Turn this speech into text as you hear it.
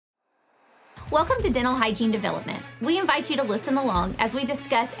Welcome to Dental Hygiene Development. We invite you to listen along as we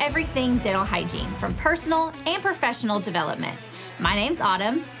discuss everything dental hygiene, from personal and professional development. My name's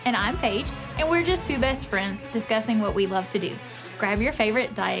Autumn. And I'm Paige, and we're just two best friends discussing what we love to do. Grab your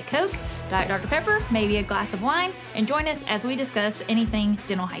favorite Diet Coke, Diet Dr. Pepper, maybe a glass of wine, and join us as we discuss anything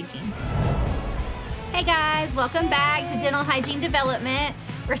dental hygiene. Hey guys, welcome back to Dental Hygiene Development.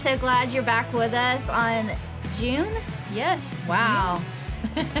 We're so glad you're back with us on June. Yes. Wow. June.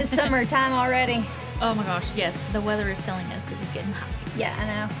 It's summertime already. Oh my gosh, yes. The weather is telling us because it's getting hot. Yeah, I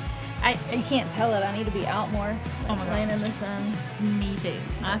know. You can't tell it. I need to be out more. Oh my laying gosh. in the sun. Me too.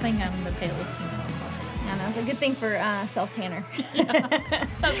 I think I'm the palest human on the planet. I know. It's a good thing for self-tanner.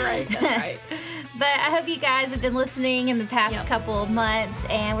 That's right. That's right. But I hope you guys have been listening in the past couple of months,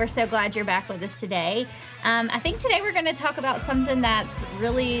 and we're so glad you're back with us today. I think today we're going to talk about something that's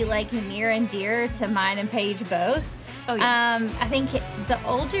really like near and dear to mine and Paige both. Oh, yeah. I think the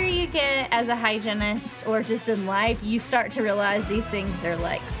older you get as a hygienist or just in life, you start to realize these things are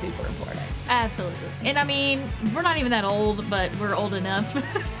like super important. Absolutely. And I mean, we're not even that old, but we're old enough.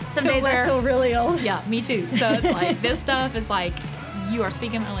 Some days I feel really old. Yeah, me too. So it's like, this stuff is like, you are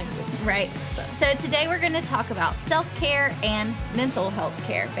speaking my language. Right. So today we're going to talk about self-care and mental health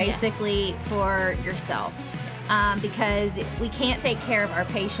care, basically for yourself. Because we can't take care of our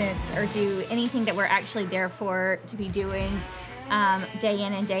patients or do anything that we're actually there for to be doing day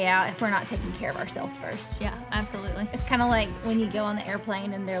in and day out if we're not taking care of ourselves first. Yeah, absolutely. It's kind of like when you go on the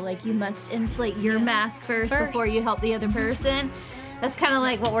airplane and they're like, you must inflate your mask first before you help the other person. That's kind of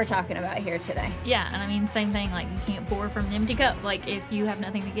like what we're talking about here today. Yeah, and I mean, same thing, like, you can't pour from an empty cup. Like, if you have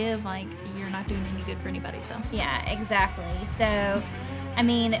nothing to give, like, you're not doing any good for anybody, so. Yeah, exactly. So, I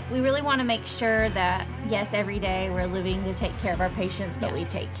mean, we really want to make sure that, yes, every day we're living to take care of our patients, but we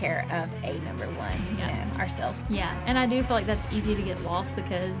take care of number one, ourselves. Yeah, and I do feel like that's easy to get lost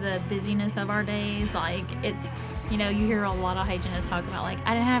because the busyness of our days, like, it's, you hear a lot of hygienists talk about, like,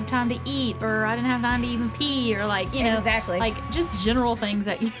 I didn't have time to eat, or I didn't have time to even pee, or, like, exactly. like, just general things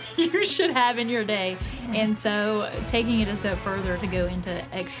that you should have in your day. And so taking it a step further to go into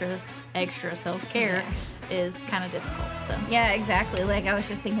extra self-care is kind of difficult. So yeah, exactly. Like, I was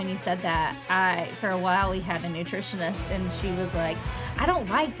just thinking when you said that, for a while we had a nutritionist, and she was like, I don't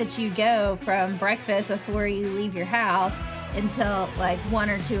like that you go from breakfast before you leave your house until like 1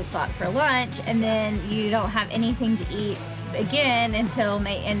 or 2 o'clock for lunch, and then you don't have anything to eat again until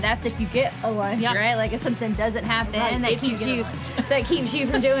May, and that's if you get a lunch, right? Like, if something doesn't happen that keeps you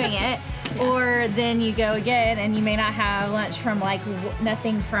from doing it. Or then you go again and you may not have lunch from like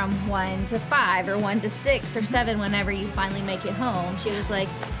nothing from 1 to 5 or 1 to 6 or 7 whenever you finally make it home. She was like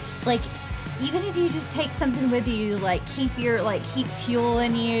even if you just take something with you, like keep fuel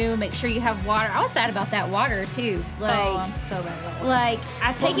in you, make sure you have water. I was bad about that water too. Like, I'm so bad about water. Like,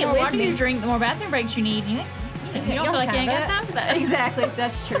 I take it with me. The more water you drink, the more bathroom breaks you need. You don't feel like you ain't got time for that. Exactly,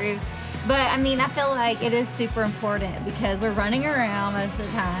 that's true. But, I mean, I feel like it is super important because we're running around most of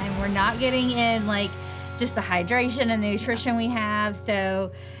the time. We're not getting in, like, just the hydration and the nutrition we have.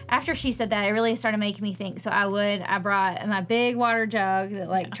 So, after she said that, it really started making me think. So, I brought my big water jug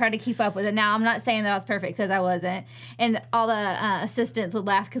that, tried to keep up with it. Now, I'm not saying that I was perfect because I wasn't. And all the assistants would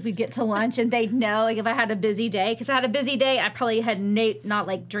laugh because we'd get to lunch and they'd know, like, if I had a busy day. Because if I had a busy day, I probably had not,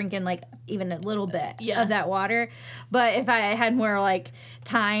 like, drinking, like, even a little bit of that water. But if I had more, like,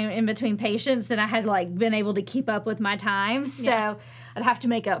 time in between patients, then I had, like, been able to keep up with my time. So I'd have to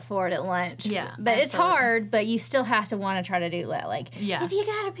make up for it at lunch. Yeah. But it's hard, but you still have to want to try to do that. Like, if you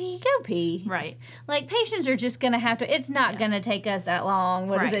gotta pee, go pee. Right. Like, patients are just gonna have to, it's not gonna take us that long.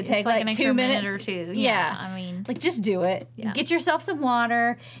 What does it take? It's like an 2 minutes? minute or two. Yeah. I mean, like, just do it. Yeah. Get yourself some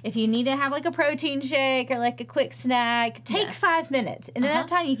water. If you need to have, like, a protein shake or, like, a quick snack, take 5 minutes. And in that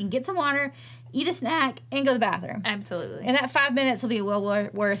time, you can get some water, eat a snack, and go to the bathroom. Absolutely. And that 5 minutes will be well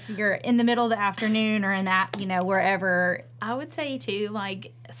worth you're in the middle of the afternoon or in that, wherever. I would say, too,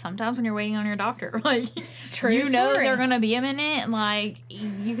 like, sometimes when you're waiting on your doctor, like, True know story. they're going to be a minute, and, like,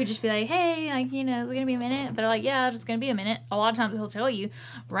 you could just be like, hey, like, is it going to be a minute? They're like, yeah, it's going to be a minute. A lot of times he'll tell you,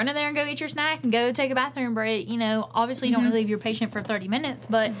 run in there and go eat your snack and go take a bathroom break. Obviously you don't want to leave your patient for 30 minutes,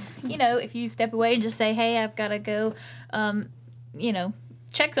 but, if you step away and just say, hey, I've got to go,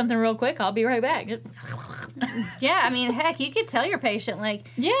 check something real quick, I'll be right back. Yeah, I mean, heck, you could tell your patient, like,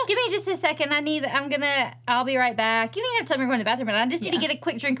 give me just a second, I'll be right back. You don't even have to tell me we're going to the bathroom, but I just need to get a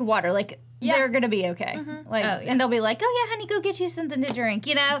quick drink of water. Like, they're going to be okay. Like, and they'll be like, oh yeah, honey, go get you something to drink,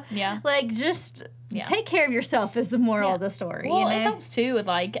 you know? Yeah. Like, just take care of yourself is the moral of the story, well, you know? It helps too with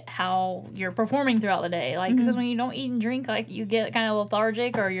like how you're performing throughout the day. Like, because when you don't eat and drink, like you get kind of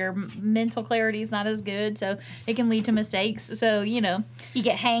lethargic or your mental clarity is not as good. So it can lead to mistakes. So, you know. You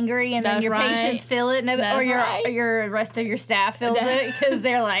get hangry and then your patients feel it, or your rest of your staff feels it because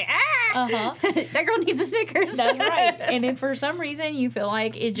they're like, that girl needs a Snickers. That's right. And if for some reason you feel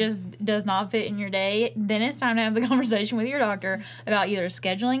like it just does not fit in your day, then it's time to have the conversation with your doctor about either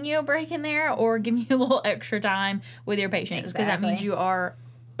scheduling you a break in there or giving you a little extra time with your patients, because that means you are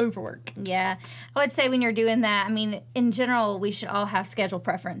overworked. Yeah. I would say when you're doing that, I mean, in general, we should all have schedule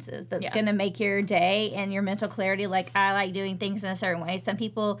preferences that's going to make your day and your mental clarity. Like, I like doing things in a certain way. Some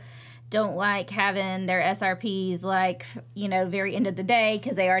people don't like having their SRPs, like, you know, very end of the day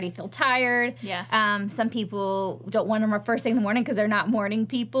because they already feel tired. Yeah. Some people don't want them first thing in the morning because they're not morning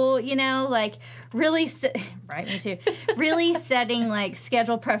people, you know, like really, right, me too, really setting like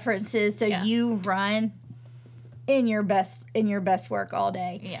schedule preferences so you run in your best work all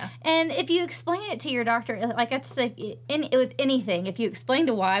day. Yeah. And if you explain it to your doctor, like I say, with anything, if you explain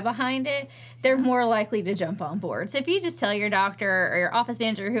the why behind it, they're more likely to jump on board. So if you just tell your doctor or your office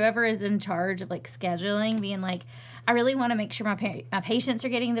manager, whoever is in charge of like scheduling, being like, I really want to make sure my patients are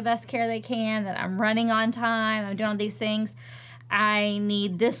getting the best care they can, that I'm running on time, I'm doing all these things. I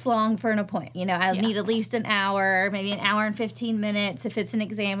need this long for an appointment. You know, I need at least an hour, maybe an hour and 15 minutes if it's an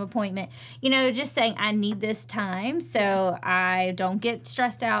exam appointment. You know, just saying I need this time so I don't get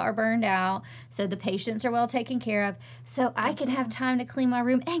stressed out or burned out, so the patients are well taken care of, so I can have time to clean my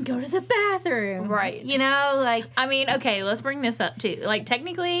room and go to the bathroom. Right. You know, like... I mean, okay, let's bring this up, too. Like,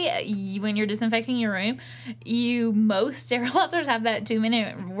 technically, when you're disinfecting your room, most sterilizers have that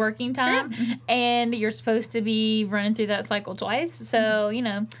 2-minute working time, and you're supposed to be running through that cycle twice. So, you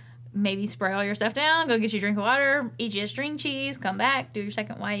know, maybe spray all your stuff down, go get you a drink of water, eat you a string cheese, come back, do your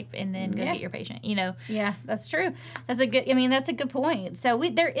second wipe, and then go get your patient, you know. Yeah, that's true. That's a good point. So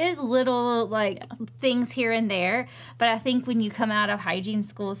there is little, like, things here and there, but I think when you come out of hygiene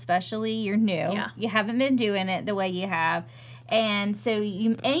school especially, you're new. Yeah. You haven't been doing it the way you have. And so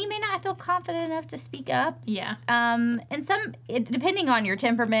you may not feel confident enough to speak up. Yeah. And depending on your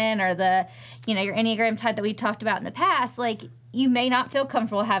temperament or your Enneagram type that we talked about in the past, like, you may not feel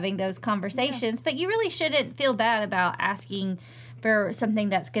comfortable having those conversations, but you really shouldn't feel bad about asking for something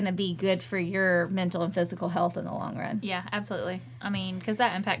that's going to be good for your mental and physical health in the long run. Yeah, absolutely. I mean, because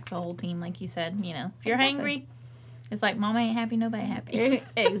that impacts the whole team, like you said. You know, if you're hangry, it's like mama ain't happy, nobody happy.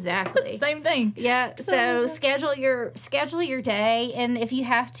 Exactly. Same thing. Yeah. So schedule your day, and if you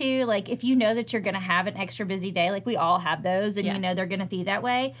have to, like, if you know that you're going to have an extra busy day, like we all have those, and you know they're going to be that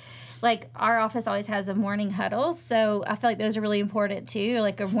way. Like, our office always has a morning huddle, so I feel like those are really important too,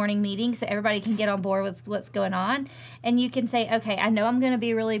 like a morning meeting, so everybody can get on board with what's going on. And you can say, okay, I know I'm going to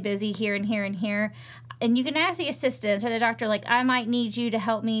be really busy here and here and here. And you can ask the assistants or the doctor, like, I might need you to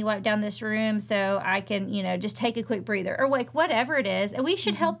help me wipe down this room so I can, you know, just take a quick breather, or like whatever it is. And we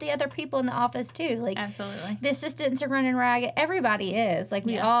should help the other people in the office too. Like, absolutely, the assistants are running ragged. Everybody is. Like,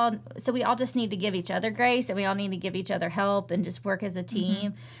 we all just need to give each other grace, and we all need to give each other help and just work as a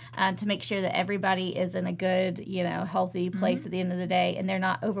team to make sure that everybody is in a good, you know, healthy place at the end of the day, and they're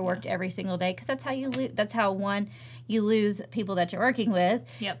not overworked every single day, because that's how you lose people that you're working with.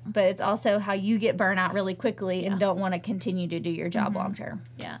 Yep. But it's also how you get burnt out really quickly and don't want to continue to do your job long term.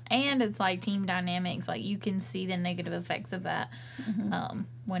 Yeah. And it's like team dynamics. Like, you can see the negative effects of that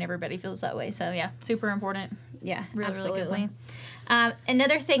when everybody feels that way. So, yeah, super important. Yeah, really, absolutely. Really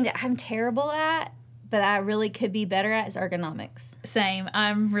another thing that I'm terrible at, but I really could be better at, is ergonomics. Same.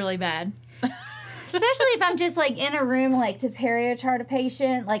 I'm really bad. Especially if I'm just, like, in a room, like, to perichart a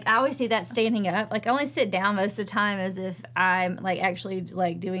patient. Like, I always do that standing up. Like, I only sit down most of the time as if I'm, like, actually,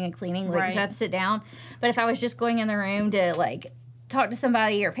 like, doing a cleaning. Like, if I have to sit down. But if I was just going in the room to, like, talk to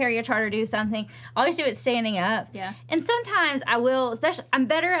somebody or perichart or do something, I always do it standing up. Yeah. And sometimes I will, especially, I'm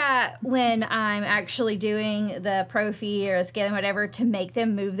better at when I'm actually doing the prophy or the scaling, whatever, to make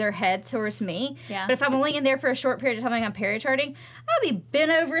them move their head towards me. Yeah. But if I'm only in there for a short period of time, like I'm pericharting, I'll be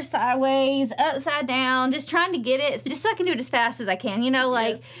bent over sideways, upside down, just trying to get it, just so I can do it as fast as I can, you know,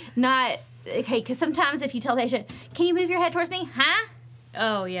 like, not, okay, because sometimes if you tell a patient, can you move your head towards me? Huh?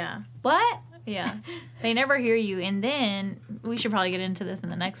 Oh, yeah. What? Yeah. They never hear you, and then we should probably get into this in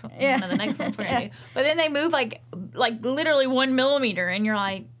the next one. Yeah. One of the next ones we're gonna do. But then they move like literally 1 millimeter, and you're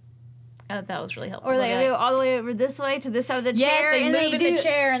like, That was really helpful. Or they go all the way over this way to this side of the chair. Yes, they and move in the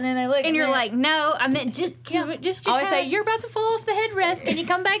chair, and then they look. And you're like, no, I meant just I always say, you're about to fall off the headrest. Can you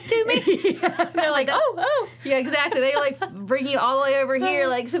come back to me? And they're like, oh. Yeah, exactly. They like bring you all the way over here.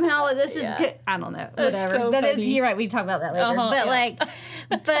 Like somehow this is good. I don't know. Whatever. That's so that funny. is. You're right. We can talk about that later.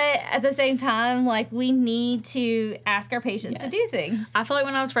 But but at the same time, like we need to ask our patients to do things. I feel like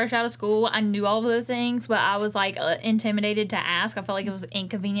when I was fresh out of school, I knew all of those things, but I was like intimidated to ask. I felt like it was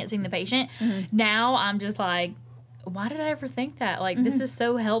inconveniencing the patient. Now I'm just like, why did I ever think that? Like, this is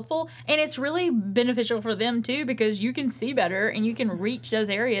so helpful. And it's really beneficial for them, too, because you can see better and you can reach those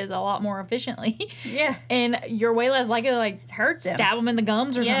areas a lot more efficiently. Yeah. And you're way less likely to, like, hurt them. stab them in the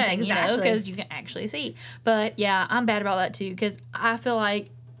gums or something, exactly. you know, because you can actually see. But, yeah, I'm bad about that, too, because I feel like,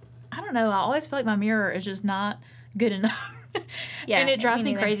 I don't know, I always feel like my mirror is just not good enough. And it drives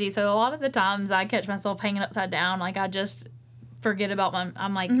me crazy. So a lot of the times I catch myself hanging upside down, like, I just forget about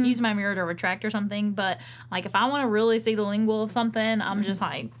I'm like using my mirror to retract or something, but like if I want to really see the lingual of something, I'm just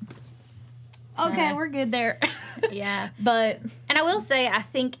like, okay, we're good there. Yeah. But and I will say, I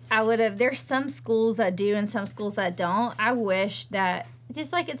think I would have, there's some schools that do and some schools that don't. I wish that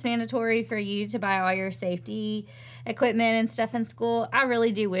just like it's mandatory for you to buy all your safety equipment and stuff in school, I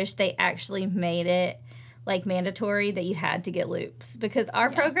really do wish they actually made it like mandatory that you had to get loops, because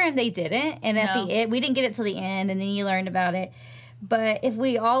our program they didn't, and at the end we didn't get it till the end, and then you learned about it. But if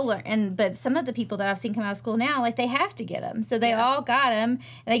we all learn, but some of the people that I've seen come out of school now, like they have to get them, so they all got them,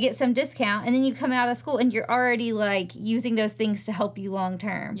 and they get some discount, and then you come out of school and you're already like using those things to help you long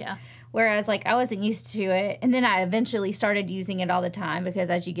term. Yeah. Whereas, like, I wasn't used to it. And then I eventually started using it all the time because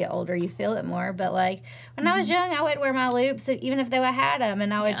as you get older, you feel it more. But, like, when I was young, I would wear my loops, even if though I had them.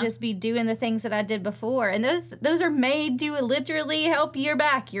 And I would just be doing the things that I did before. And those are made to literally help your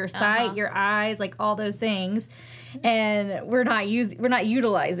back, your sight, your eyes, like, all those things. And we're not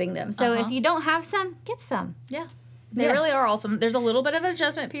utilizing them. So if you don't have some, get some. Yeah. They really are awesome. There's a little bit of an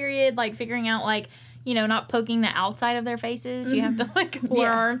adjustment period, like, figuring out, like, you know, not poking the outside of their faces. You have to, like,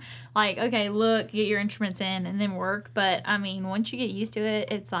 learn, like, okay, look, get your instruments in and then work. But, I mean, once you get used to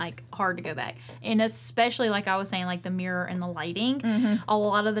it, it's, like, hard to go back. And especially, like I was saying, like, the mirror and the lighting, a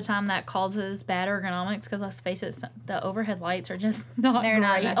lot of the time that causes bad ergonomics because, let's face it, the overhead lights are just not great a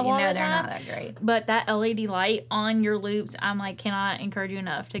lot of the time. They're not that great. But that LED light on your loops, I'm, like, cannot encourage you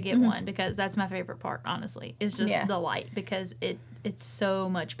enough to get one, because that's my favorite part, honestly. It's just the light, because it's so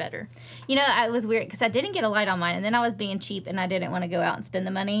much better. You know, it was weird because I didn't get a light on mine, and then I was being cheap, and I didn't want to go out and spend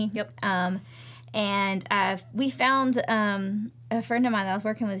the money. Yep. And we found a friend of mine that I was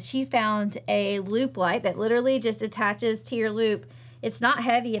working with. She found a loop light that literally just attaches to your loop. It's not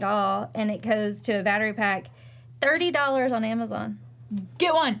heavy at all, and it goes to a battery pack. $30 on Amazon.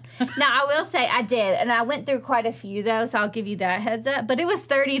 Get one. Now, I will say I did, and I went through quite a few, though, so I'll give you that heads up. But it was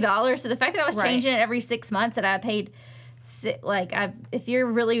 $30, so the fact that I was changing it every 6 months and I paid, like, if you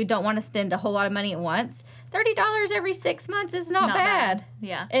really don't want to spend a whole lot of money at once, $30 every 6 months is not bad.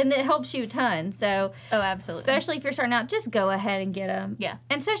 Yeah. And it helps you a ton. So, absolutely. Especially if you're starting out, just go ahead and get them. Yeah.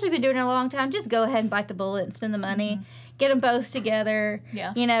 And especially if you've been doing it a long time, just go ahead and bite the bullet and spend the money. Get them both together.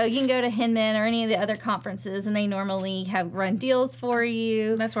 Yeah. You know, you can go to Hinman or any of the other conferences, and they normally have run deals for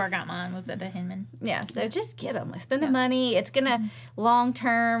you. That's where I got mine, was at the Hinman. Yeah, so just get them. Spend the money. It's going to, long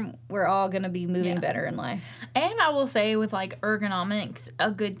term, we're all going to be moving better in life. And I will say, with, like, ergonomics, a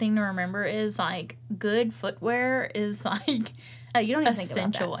good thing to remember is, like, good footwear is, like, you don't even essential.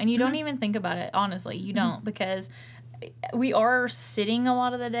 think about that. And you don't even think about it, honestly. You don't, because we are sitting a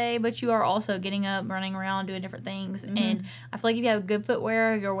lot of the day, but you are also getting up, running around, doing different things. And I feel like if you have good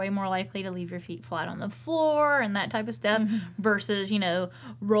footwear, you're way more likely to leave your feet flat on the floor and that type of stuff versus, you know,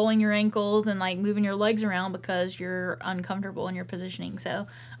 rolling your ankles and, like, moving your legs around because you're uncomfortable in your positioning. So,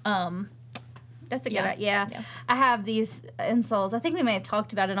 that's a good idea. Yeah. I have these insoles. I think we may have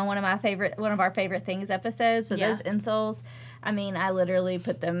talked about it on one of our favorite things episodes, but those insoles, I mean, I literally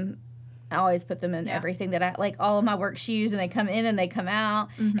I always put them in everything that I, like, all of my work shoes, and they come in and they come out,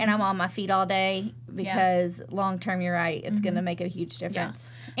 and I'm on my feet all day because long term, you're right, it's going to make a huge difference.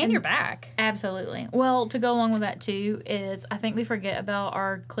 Yeah. And your back. Absolutely. Well, to go along with that, too, is I think we forget about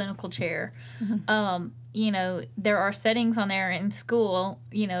our clinical chair. You know, there are settings on there in school,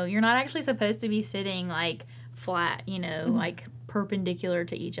 you know, you're not actually supposed to be sitting, like, flat, you know, like, perpendicular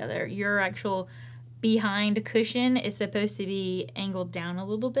to each other. Your actual behind cushion is supposed to be angled down a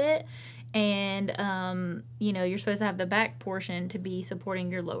little bit. and you're supposed to have the back portion to be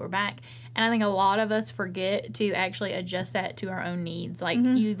supporting your lower back. And I think a lot of us forget to actually adjust that to our own needs. Like,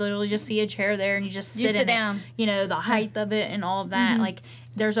 you literally just see a chair there and you just sit down. The height of it and all of that. Like,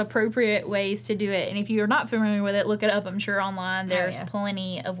 there's appropriate ways to do it. And if you're not familiar with it, look it up. I'm sure online there's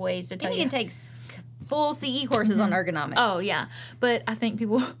plenty of ways to tell you. You can take full CE courses on ergonomics. Oh, yeah. But I think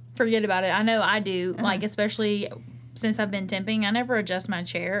people forget about it. I know I do. Like, especially since I've been temping, I never adjust my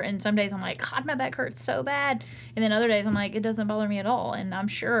chair. And some days I'm like, God, my back hurts so bad. And then other days I'm like, it doesn't bother me at all. And I'm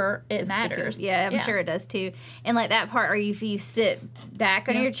sure it matters. I'm sure it does too. And like that part, or if you sit back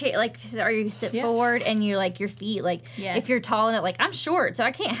on your chair, like, or you sit forward and you like your feet, like if you're tall enough, like I'm short, so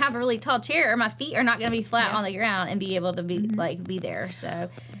I can't have a really tall chair, or my feet are not going to be flat on the ground and be able to be be there. So.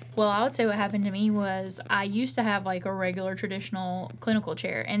 Well, I would say what happened to me was I used to have like a regular traditional clinical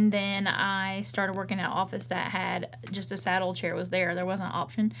chair, and then I started working at an office that had just a saddle chair was there. There wasn't an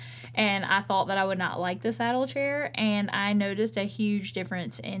option, and I thought that I would not like the saddle chair, and I noticed a huge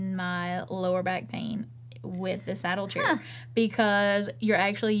difference in my lower back pain with the saddle chair because you're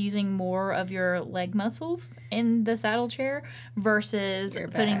actually using more of your leg muscles in the saddle chair versus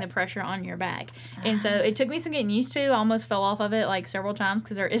putting the pressure on your back. And so it took me some getting used to. I almost fell off of it like several times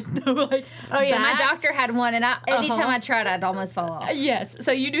because there is no like my doctor had one, and anytime I tried, I'd almost fall off. Yes,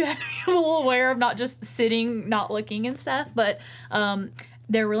 so you do have to be a little aware of not just sitting, not looking and stuff, but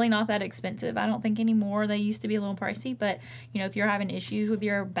they're really not that expensive, I don't think, anymore. They used to be a little pricey, but, if you're having issues with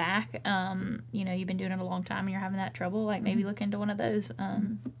your back, you've been doing it a long time and you're having that trouble, like, maybe look into one of those.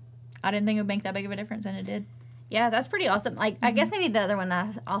 I didn't think it would make that big of a difference, and it did. Yeah, that's pretty awesome. Like, I guess maybe the other one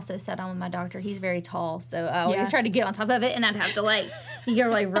I also sat on with my doctor, he's very tall, so I always tried to get on top of it, and I'd have to,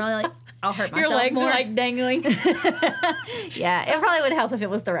 run, I'll hurt myself Your legs more. are, dangling. Yeah, it probably would help if it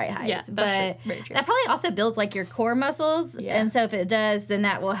was the right height. Yeah, that's but very true. That probably also builds, your core muscles, and so if it does, then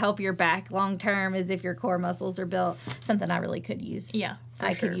that will help your back long term, as if your core muscles are built, something I really could use. Yeah,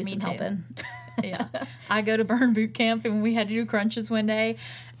 I could use some helping. Yeah. I go to burn boot camp, and we had to do crunches one day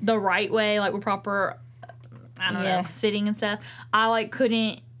the right way, with proper, I don't know, sitting and stuff. I,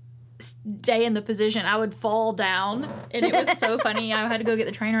 couldn't stay in the position. I would fall down, and it was so funny. I had to go get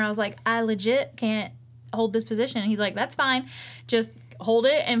the trainer. I was like, I legit can't hold this position. And he's like, that's fine. Just hold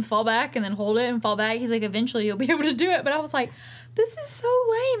it and fall back, and then hold it and fall back. He's like, eventually you'll be able to do it. But I was like, this is so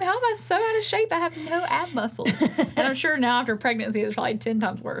lame. How am I so out of shape? I have no ab muscles. And I'm sure now after pregnancy it's probably 10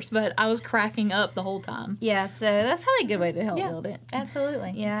 times worse. But I was cracking up the whole time. Yeah, so that's probably a good way to help build it.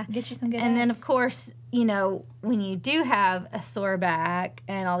 Absolutely. Yeah. Get you some good And abs. then, of course, when you do have a sore back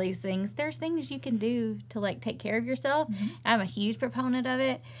and all these things, there's things you can do to, take care of yourself. I'm a huge proponent of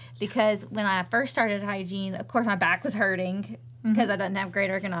it because when I first started hygiene, of course, my back was hurting because I didn't have great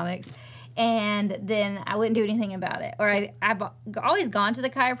ergonomics. And then I wouldn't do anything about it. Or I've always gone to the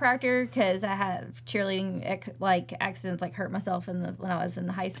chiropractor because I had cheerleading accidents, hurt myself when I was in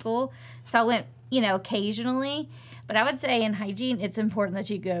high school. So I went, occasionally. But I would say in hygiene, it's important that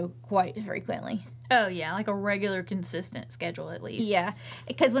you go quite frequently. Oh, yeah, a regular, consistent schedule at least. Yeah,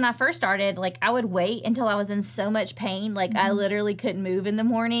 because when I first started, I would wait until I was in so much pain. I literally couldn't move in the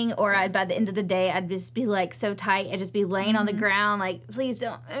morning, or by the end of the day, I'd just be, so tight. I'd just be laying on the ground, please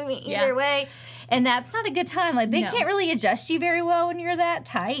don't move me either way. And that's not a good time. They can't really adjust you very well when you're that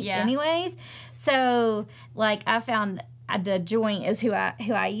tight anyways. So, I found the joint is who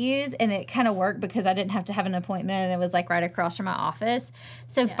I use, and it kind of worked because I didn't have to have an appointment, and it was right across from my office.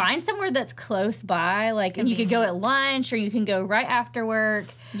 So find somewhere that's close by, and you could go at lunch, or you can go right after work.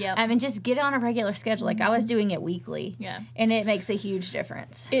 Yeah. And just get on a regular schedule. I was doing it weekly. Yeah. And it makes a huge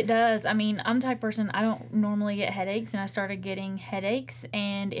difference. It does. I mean, I'm the type of person, I don't normally get headaches, and I started getting headaches,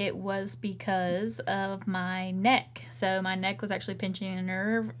 and it was because of my neck. So my neck was actually pinching a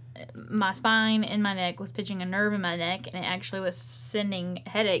nerve. My spine and my neck was pinching a nerve in my neck, and it actually was sending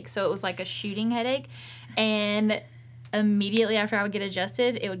headaches. So it was like a shooting headache, and immediately after I would get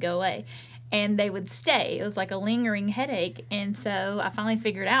adjusted, it would go away. And they would stay. It was like a lingering headache. And so I finally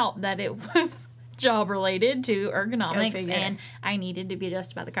figured out that it was job related to ergonomics, and I needed to be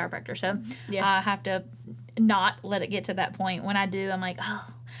adjusted by the chiropractor. So I have to not let it get to that point. When I do, I'm like, oh,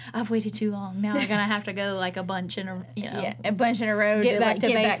 I've waited too long. Now I'm gonna have to go a bunch in a a bunch in a row get back to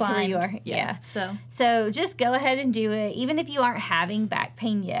get baseline. Back to where you are. Yeah. So just go ahead and do it, even if you aren't having back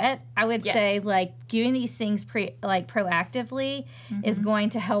pain yet. I would say doing these things proactively is going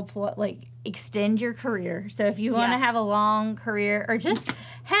to help extend your career. So if you want to have a long career, or just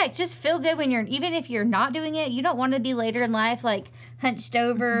feel good when even if you're not doing it, you don't want to be later in life hunched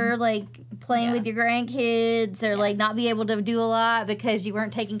over playing with your grandkids or like not be able to do a lot because you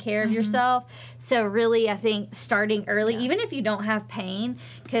weren't taking care of yourself. So really, I think starting early, even if you don't have pain,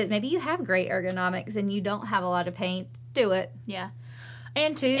 because maybe you have great ergonomics and you don't have a lot of pain, do it. Yeah.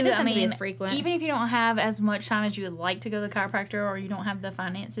 And two, it doesn't have to be as frequent. Even if you don't have as much time as you would like to go to the chiropractor or you don't have the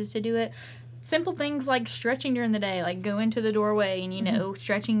finances to do it, simple things like stretching during the day, like go into the doorway and, you know,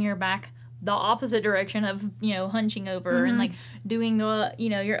 stretching your back the opposite direction of, you know, hunching over and, like, doing the, you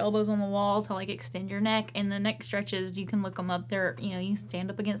know, your elbows on the wall to, like, extend your neck. And the neck stretches, you can look them up there. You know, you can stand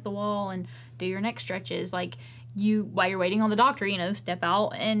up against the wall and do your neck stretches. Like, while you're waiting on the doctor, you know, step out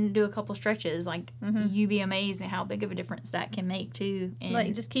and do a couple stretches. Like, you'd be amazed at how big of a difference that can make, too. And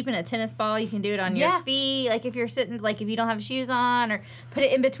like, just keeping a tennis ball, you can do it on your feet. Like, if you're sitting, like, if you don't have shoes on, or put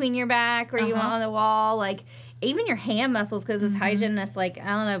it in between your back, or you want on the wall, like, even your hand muscles, because as hygienists, like, I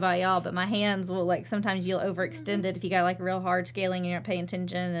don't know about y'all, but my hands will, like, sometimes you'll overextend it if you got, like, real hard scaling and you're not paying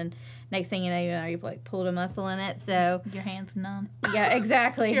attention, and next thing you know, you've, like, pulled a muscle in it, so. Your hand's numb. Yeah,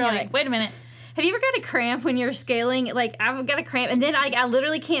 exactly. You're like, wait a minute. Have you ever got a cramp when you're scaling? Like, I've got a cramp, and then I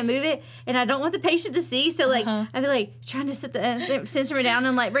literally can't move it, and I don't want the patient to see, so, like, I'd be, like, trying to sit the sensor down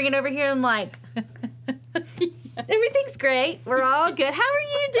and, like, bring it over here, and, like... Everything's great. We're all good. How are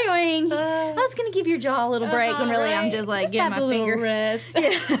you doing? I was gonna give your jaw a little break when really I'm just like getting my finger rest.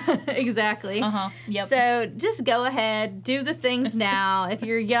 Yeah, exactly. Yep. So just go ahead, do the things now. If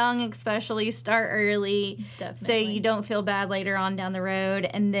you're young, especially, start early, so you don't feel bad later on down the road.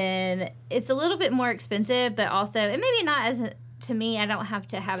 And then it's a little bit more expensive, but also, and maybe not as. To me, I don't have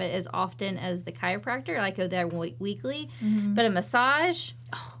to have it as often as the chiropractor. I go there weekly, but a massage.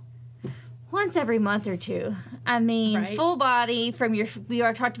 Once every month or two. I mean, full body from we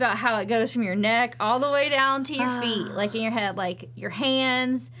already talked about how it goes from your neck all the way down to your feet, like in your head, like your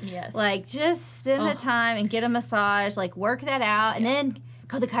hands. Yes. Like, just spend the time and get a massage, like, work that out, and then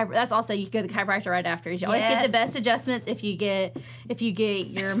go to the chiropractor. That's also, you go to the chiropractor right after. You always get the best adjustments if you get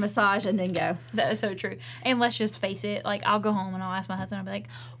your massage and then go. That is so true. And let's just face it, like, I'll go home and I'll ask my husband, I'll be like,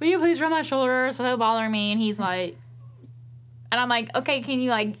 will you please rub my shoulder so they'll bother me? And he's like... And I'm like, okay, can you,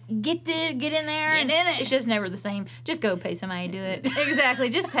 like, get in there? And it's just never the same. Just go pay somebody to do it. Exactly.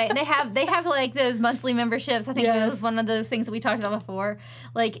 Just pay. They have like, those monthly memberships. I think that was one of those things that we talked about before.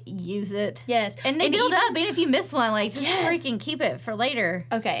 Like, use it. Yes. And they build up. Even if you miss one, like, just freaking keep it for later.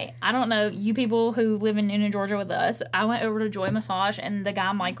 Okay. I don't know. You people who live in Newnan, Georgia with us, I went over to Joy Massage, and the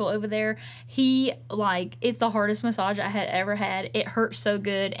guy, Michael, over there, he, like, it's the hardest massage I had ever had. It hurt so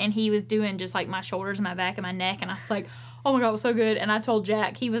good. And he was doing just, like, my shoulders and my back and my neck. And I was like... oh my God, it was so good. And I told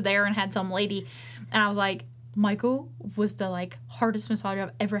Jack, he was there and had some lady, and I was like, Michael was the, like, hardest massage I've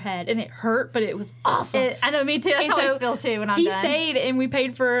ever had. And it hurt, but it was awesome. I know, me too. That's how I feel too when I'm done. He stayed, and we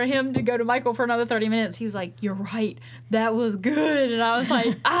paid for him to go to Michael for another 30 minutes. He was like, you're right. That was good. And I was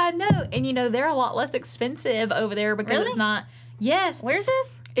like, I know. And, you know, they're a lot less expensive over there because it's not. Yes. Where's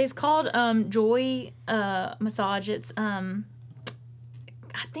this? It's called Joy Massage. It's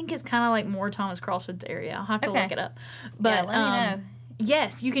I think it's kind of like more Thomas Crossroads area. I'll have to look it up. But let me know.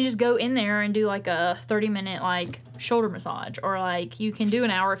 Yes, you can just go in there and do like a 30-minute like shoulder massage, or like you can do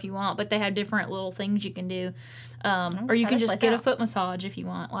an hour if you want. But they have different little things you can do, or you can just get a foot massage if you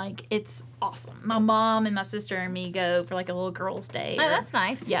want. Like, it's awesome. My mom and my sister and me go for like a little girls' day. Oh, that's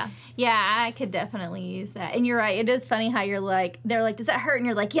nice. Yeah. Yeah, I could definitely use that. And you're right. It is funny how you're like, they're like, does that hurt? And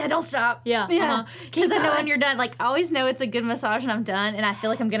you're like, yeah, don't stop. Yeah. Yeah. Because I know when you're done, like, I always know it's a good massage when I'm done. And I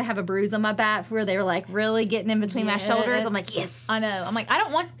feel like I'm going to have a bruise on my back where they were like really getting in between my shoulders. I'm like, yes. I know. I'm like, I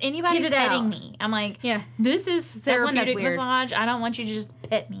don't want anybody petting me. I'm like, this is therapeutic massage. I don't want you to just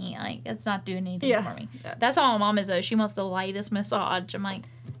pet me. Like, it's not doing anything for me. That's all my mom is, though. She wants the lightest massage. I'm like,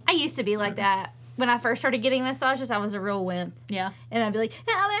 I used to be like that. When I first started getting massages, I was a real wimp. Yeah. And I'd be like,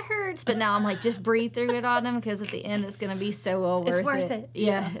 oh, that hurts. But now I'm like, just breathe through it on them, because at the end it's going to be so well worth it. It's worth it.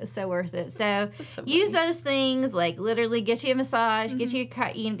 Yeah, it's so worth it. So use those things, like literally get you a massage, get you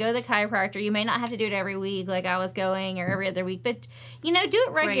can go to the chiropractor. You may not have to do it every week like I was going, or every other week, but, you know, do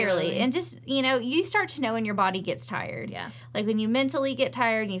it regularly. And just, you know, you start to know when your body gets tired. Yeah. Like when you mentally get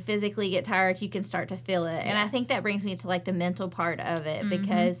tired and you physically get tired, you can start to feel it. And I think that brings me to like the mental part of it,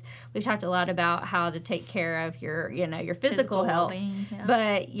 because we've talked a lot about how to take care of your, you know, your physical health. Yeah.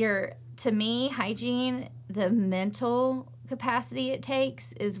 But to me, hygiene, the mental capacity it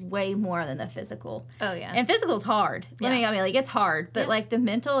takes is way more than the physical. Oh, yeah. And physical's hard. Yeah. I mean, like, it's hard. But, like, the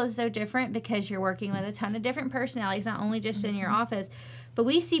mental is so different because you're working with a ton of different personalities, not only just in your office, but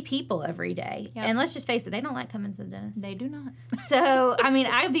we see people every day. Yep. And let's just face it, they don't like coming to the dentist. They do not. So, I mean,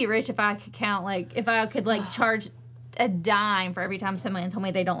 I'd be rich if I could count, like, if I could, like, charge a dime for every time someone told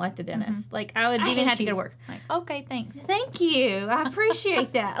me they don't like the dentist. Like, I would even have to go to work. Like, okay, thanks. Thank you. I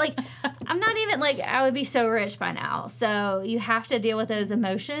appreciate that. Like, I'm not even, like, I would be so rich by now. So you have to deal with those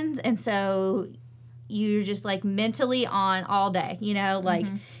emotions. And so you're just, like, mentally on all day, you know? Like,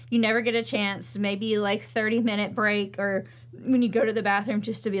 you never get a chance, maybe, like, 30-minute break or when you go to the bathroom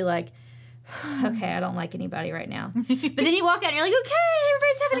just to be like, okay, I don't like anybody right now. But then you walk out and you're like, okay,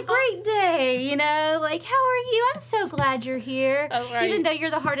 everybody's having a great day, you know? Like, how are you? I'm so glad you're here. Right. Even though you're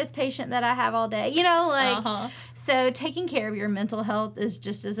the hardest patient that I have all day. You know, like, so taking care of your mental health is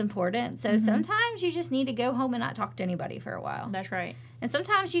just as important. So sometimes you just need to go home and not talk to anybody for a while. That's right. And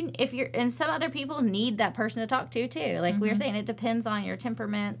sometimes and some other people need that person to talk to too. Like we were saying, it depends on your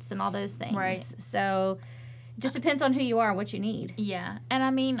temperaments and all those things. Right. So it just depends on who you are and what you need. Yeah. And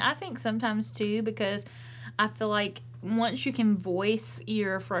I mean, I think sometimes too, because I feel like once you can voice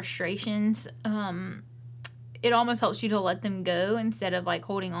your frustrations, it almost helps you to let them go instead of like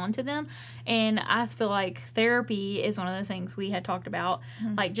holding on to them. And I feel like therapy is one of those things we had talked about,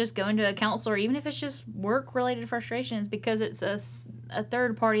 like just going to a counselor, even if it's just work related frustrations, because it's a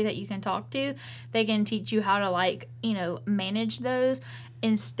third party that you can talk to. They can teach you how to, like, you know, manage those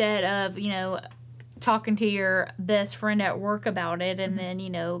instead of, you know, talking to your best friend at work about it and then, you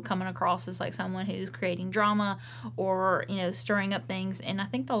know, coming across as like someone who's creating drama or, you know, stirring up things. And I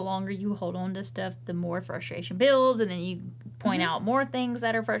think the longer you hold on to stuff, the more frustration builds, and then you point out more things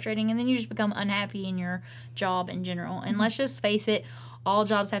that are frustrating, and then you just become unhappy in your job in general. And let's just face it, all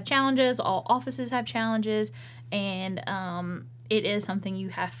jobs have challenges, all offices have challenges, and it is something you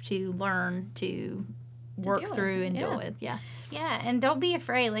have to learn to work through and deal with. Yeah, and don't be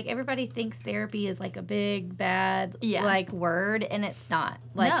afraid. Like, everybody thinks therapy is, like, a big, bad, like, word, and it's not.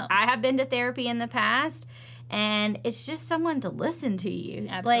 Like, I have been to therapy in the past, and it's just someone to listen to you.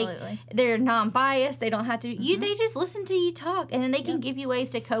 Absolutely. Like, they're non-biased. They don't have to... They just listen to you talk, and then they can give you ways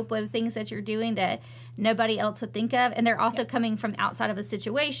to cope with things that you're doing that nobody else would think of. And they're also coming from outside of a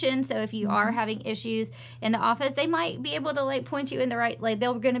situation, so if you are having issues in the office, they might be able to, like, point you in the right... Like,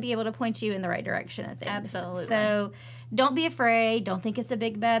 they're going to be able to point you in the right direction of things. Absolutely. So... don't be afraid. Don't think it's a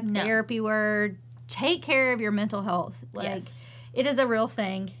big, bad therapy word. Take care of your mental health. Like, it is a real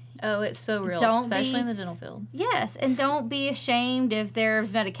thing. Oh, it's so real, especially in the dental field. Yes, and don't be ashamed if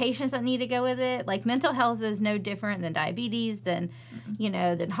there's medications that need to go with it. Like, mental health is no different than diabetes, than, you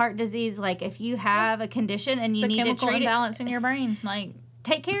know, than heart disease. Like, if you have a condition and you need to treat it. It's a chemical imbalance in your brain. Like,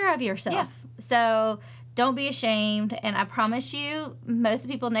 take care of yourself. Yeah. So... don't be ashamed, and I promise you, most of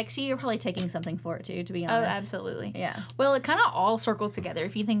the people next to you are probably taking something for it too, to be honest. Oh, absolutely. Yeah. Well, it kind of all circles together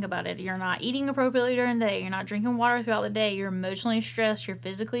if you think about it. You're not eating appropriately during the day. You're not drinking water throughout the day. You're emotionally stressed. You're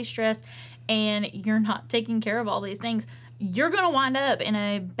physically stressed, and you're not taking care of all these things. You're going to wind up in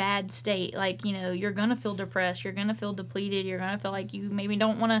a bad state. Like, you know, you're going to feel depressed. You're going to feel depleted. You're going to feel like you maybe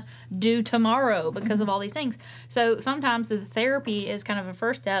don't want to do tomorrow because of all these things. So sometimes the therapy is kind of a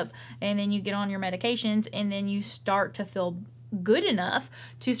first step, and then you get on your medications, and then you start to feel good enough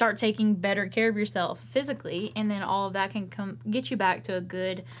to start taking better care of yourself physically, and then all of that can get you back to a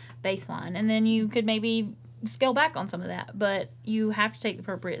good baseline. And then you could maybe scale back on some of that, but you have to take the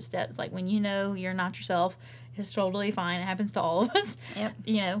appropriate steps. Like, when you know you're not yourself, it's totally fine. It happens to all of us. Yep.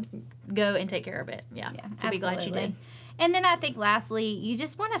 You know, go and take care of it. Yeah. Absolutely. Be glad you did. And then I think lastly, you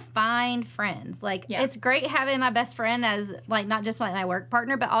just want to find friends. Like, it's great having my best friend as, like, not just like my work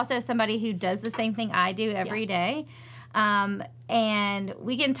partner, but also somebody who does the same thing I do every day. And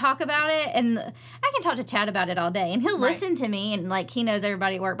we can talk about it, and I can talk to Chad about it all day, and he'll listen to me, and, like, he knows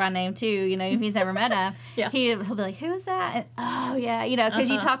everybody at work by name too, you know, if he's never met him. He'll be like, who is that? And, oh, yeah, you know, because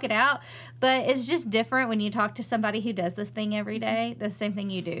you talk it out. But it's just different when you talk to somebody who does this thing every day, the same thing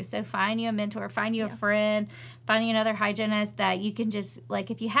you do. So find you a mentor, find you a friend, find you another hygienist that you can just,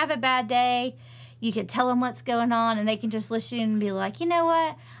 like, if you have a bad day, you could tell them what's going on, and they can just listen and be like, you know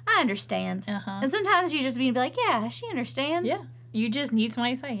what? I understand. And sometimes you just be like, yeah, she understands. Yeah. You just need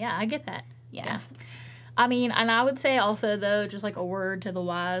somebody to say, yeah, I get that. Yeah. I mean, and I would say also, though, just like a word to the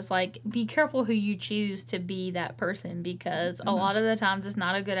wise, like, be careful who you choose to be that person, because a lot of the times it's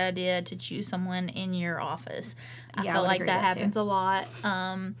not a good idea to choose someone in your office. I feel like that happens a lot,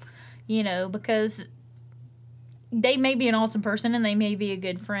 you know, because they may be an awesome person and they may be a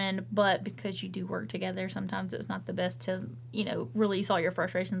good friend, but because you do work together, sometimes it's not the best to, you know, release all your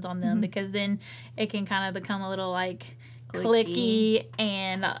frustrations on them, because then it can kind of become a little, like, clicky,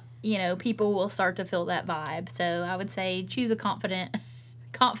 and, you know, people will start to feel that vibe. So I would say choose a confident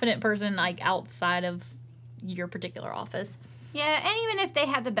person, like, outside of your particular office. Yeah, and even if they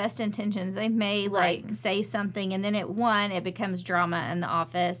have the best intentions, they may like say something, and then it becomes drama in the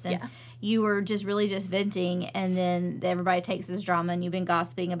office, and you were just venting, and then everybody takes this drama, and you've been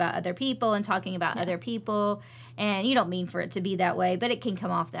gossiping about other people and talking about other people, and you don't mean for it to be that way, but it can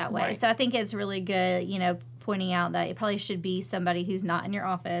come off that way. Right. So I think it's really good, pointing out that it probably should be somebody who's not in your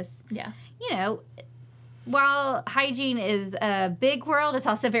office. Yeah. While hygiene is a big world, it's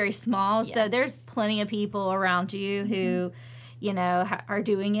also very small. Yes. So there's plenty of people around you who, are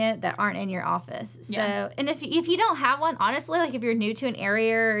doing it that aren't in your office. Yeah. So, and if you don't have one, honestly, like if you're new to an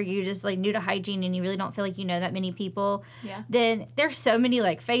area or you're just like new to hygiene and you really don't feel like you know that many people, then there's so many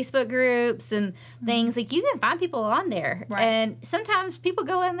like Facebook groups and things. Like you can find people on there. Right. And sometimes people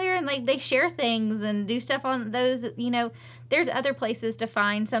go in there and like they share things and do stuff on those, there's other places to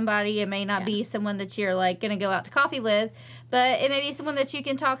find somebody. It may not be someone that you're like going to go out to coffee with, but it may be someone that you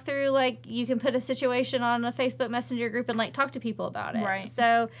can talk through. Like you can put a situation on a Facebook Messenger group and like talk to people about it. Right.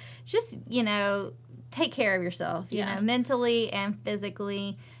 So just, take care of yourself, mentally and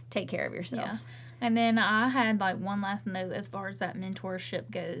physically take care of yourself. Yeah. And then I had like one last note as far as that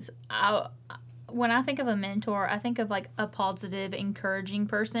mentorship goes. When I think of a mentor, I think of like a positive, encouraging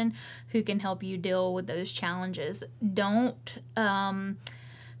person who can help you deal with those challenges. Don't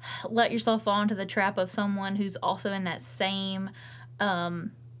let yourself fall into the trap of someone who's also in that same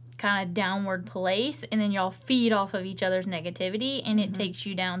kind of downward place, and then y'all feed off of each other's negativity, and it takes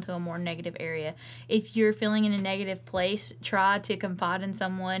you down to a more negative area. If you're feeling in a negative place, try to confide in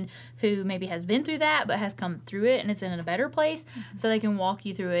someone who maybe has been through that but has come through it and is in a better place, so they can walk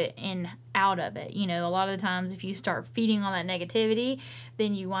you through it and out of it. A lot of the times if you start feeding on that negativity,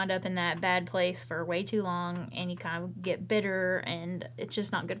 then you wind up in that bad place for way too long, and you kind of get bitter, and it's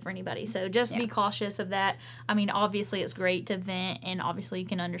just not good for anybody. So just be cautious of that. I mean, obviously it's great to vent, and obviously you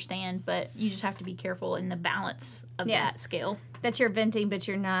can understand, but you just have to be careful in the balance of that scale. That you're venting, but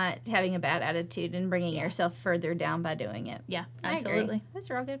you're not having a bad attitude and bringing yourself further down by doing it. Yeah, absolutely. Those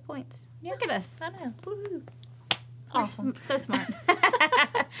are all good points. Yeah. Look at us. I know. Woo-hoo. Awesome. So smart.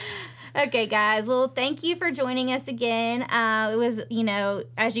 Okay, guys. Well, thank you for joining us again. It was,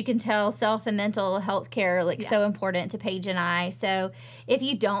 as you can tell, self and mental health care so important to Paige and I. So if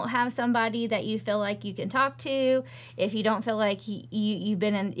you don't have somebody that you feel like you can talk to, if you don't feel like you've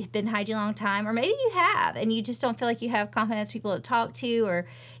been hygiene a long time, or maybe you have and you just don't feel like you have confidence people to talk to, or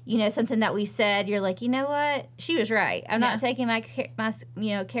something that we said, you're like, you know what, she was right. I'm not taking my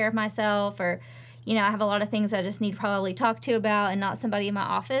care of myself, or I have a lot of things I just need to probably talk to about, and not somebody in my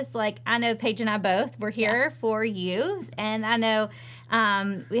office. Like, I know Paige and I both, we're here for you. And I know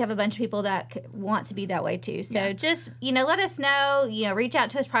we have a bunch of people that want to be that way too. So just, let us know, reach out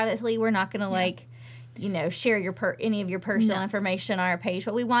to us privately. We're not going to share any of your personal information on our page.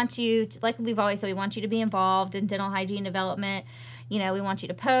 But we want you to, like we've always said, we want you to be involved in dental hygiene development. We want you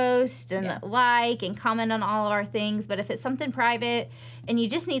to post and like and comment on all of our things. But if it's something private and you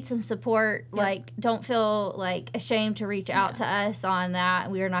just need some support, don't feel ashamed to reach out to us on that.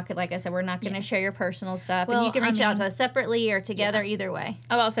 We are not going, like I said, we're not going to share your personal stuff. Well, and you can reach out to us separately or together, either way.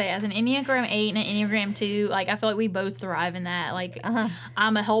 I will say, as an Enneagram 8 and an Enneagram 2, I feel like we both thrive in that.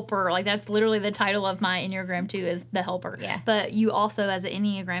 I'm a helper. That's literally the title of my Enneagram 2 is the helper. Yeah. But you also, as an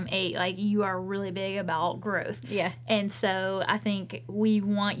Enneagram 8, you are really big about growth. Yeah. And so I think we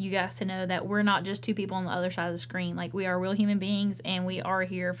want you guys to know that we're not just two people on the other side of the screen. We are real human beings, and we are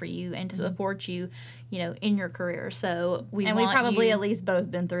here for you and to support you, in your career. So we probably at least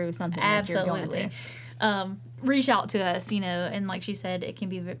both been through something that you're going through. Reach out to us, and like she said, it can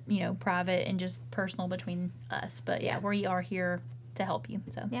be, private and just personal between us. But we are here to help you.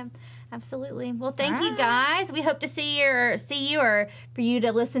 So yeah, absolutely. Well, thank you guys. We hope to see you or for you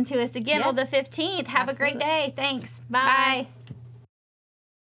to listen to us again on the 15th. Have a great day. Thanks. Bye. Bye.